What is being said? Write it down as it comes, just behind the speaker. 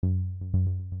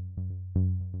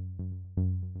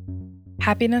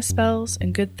Happiness Spells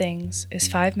and Good Things is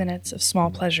 5 minutes of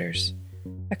small pleasures,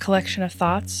 a collection of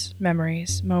thoughts,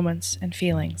 memories, moments, and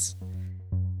feelings.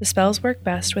 The spells work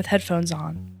best with headphones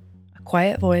on, a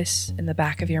quiet voice in the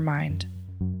back of your mind.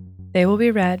 They will be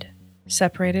read,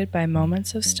 separated by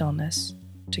moments of stillness,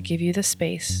 to give you the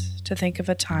space to think of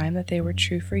a time that they were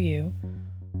true for you,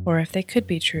 or if they could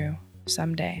be true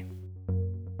someday.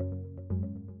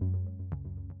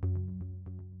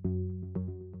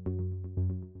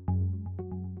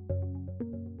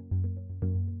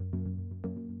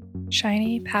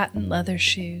 Shiny patent leather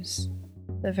shoes,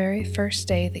 the very first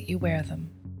day that you wear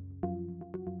them.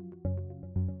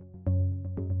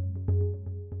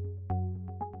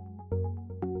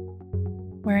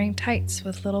 Wearing tights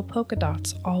with little polka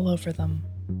dots all over them.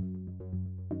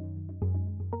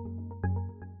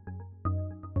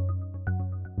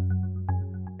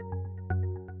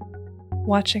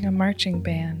 Watching a marching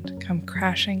band come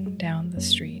crashing down the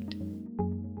street.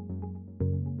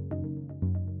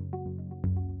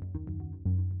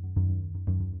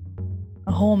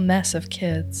 A whole mess of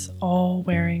kids all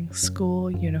wearing school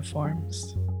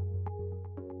uniforms.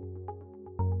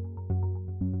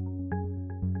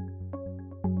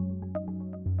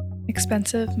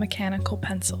 Expensive mechanical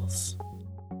pencils.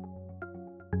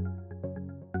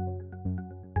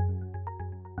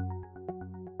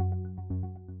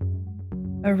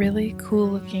 A really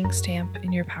cool-looking stamp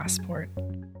in your passport.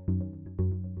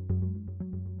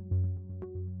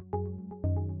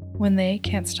 When they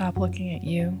can't stop looking at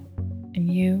you, and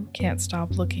you can't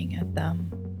stop looking at them.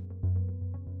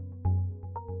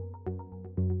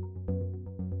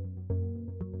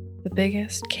 The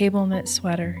biggest cable knit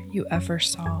sweater you ever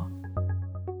saw.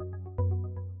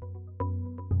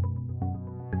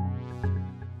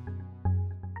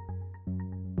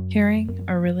 Hearing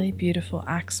a really beautiful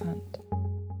accent.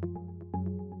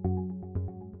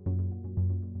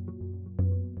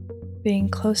 Being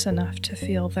close enough to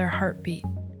feel their heartbeat.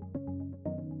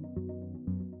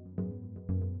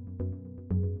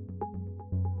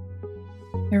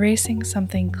 Erasing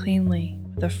something cleanly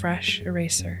with a fresh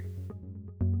eraser.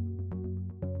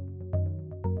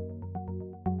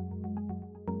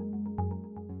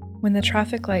 When the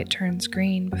traffic light turns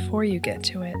green before you get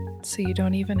to it, so you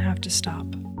don't even have to stop.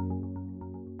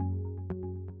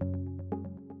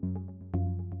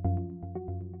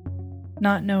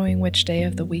 Not knowing which day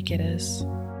of the week it is.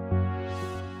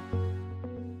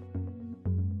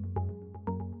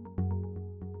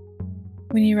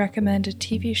 When you recommend a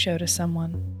TV show to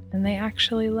someone and they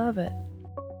actually love it.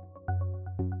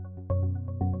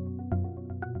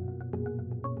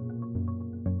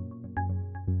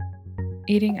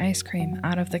 Eating ice cream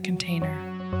out of the container.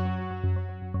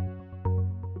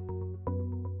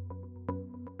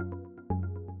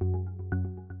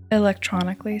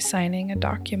 Electronically signing a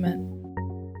document.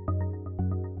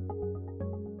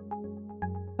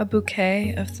 A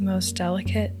bouquet of the most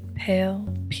delicate,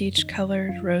 pale,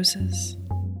 peach-colored roses.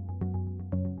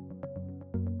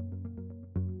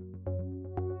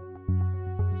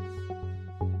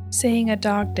 Seeing a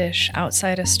dog dish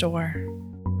outside a store.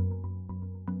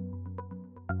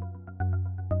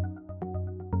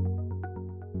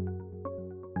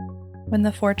 When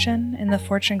the fortune in the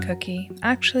fortune cookie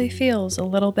actually feels a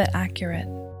little bit accurate.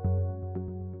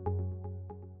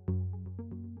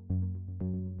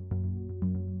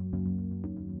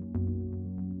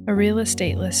 A real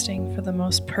estate listing for the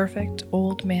most perfect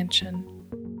old mansion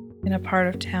in a part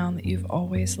of town that you've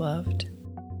always loved.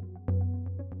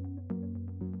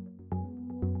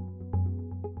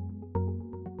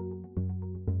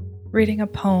 Reading a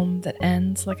poem that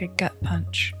ends like a gut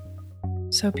punch,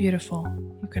 so beautiful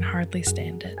you can hardly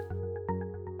stand it.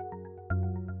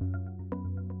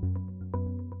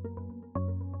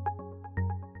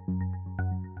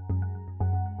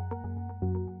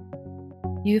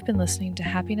 You've been listening to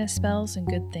Happiness Spells and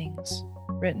Good Things,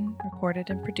 written, recorded,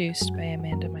 and produced by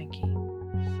Amanda Mikey.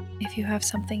 If you have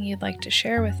something you'd like to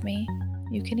share with me,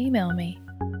 you can email me,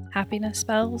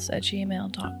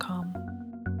 happinessspells@gmail.com.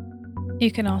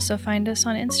 You can also find us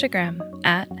on Instagram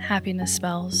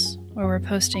 @happinessspells, where we're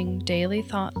posting daily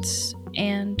thoughts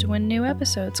and when new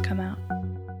episodes come out.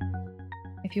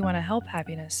 If you want to help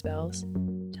Happiness Spells,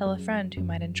 tell a friend who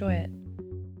might enjoy it.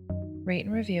 Rate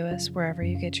and review us wherever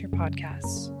you get your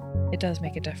podcasts. It does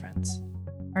make a difference.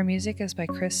 Our music is by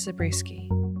Chris Zabriskie.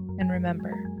 And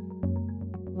remember,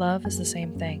 love is the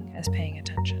same thing as paying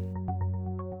attention.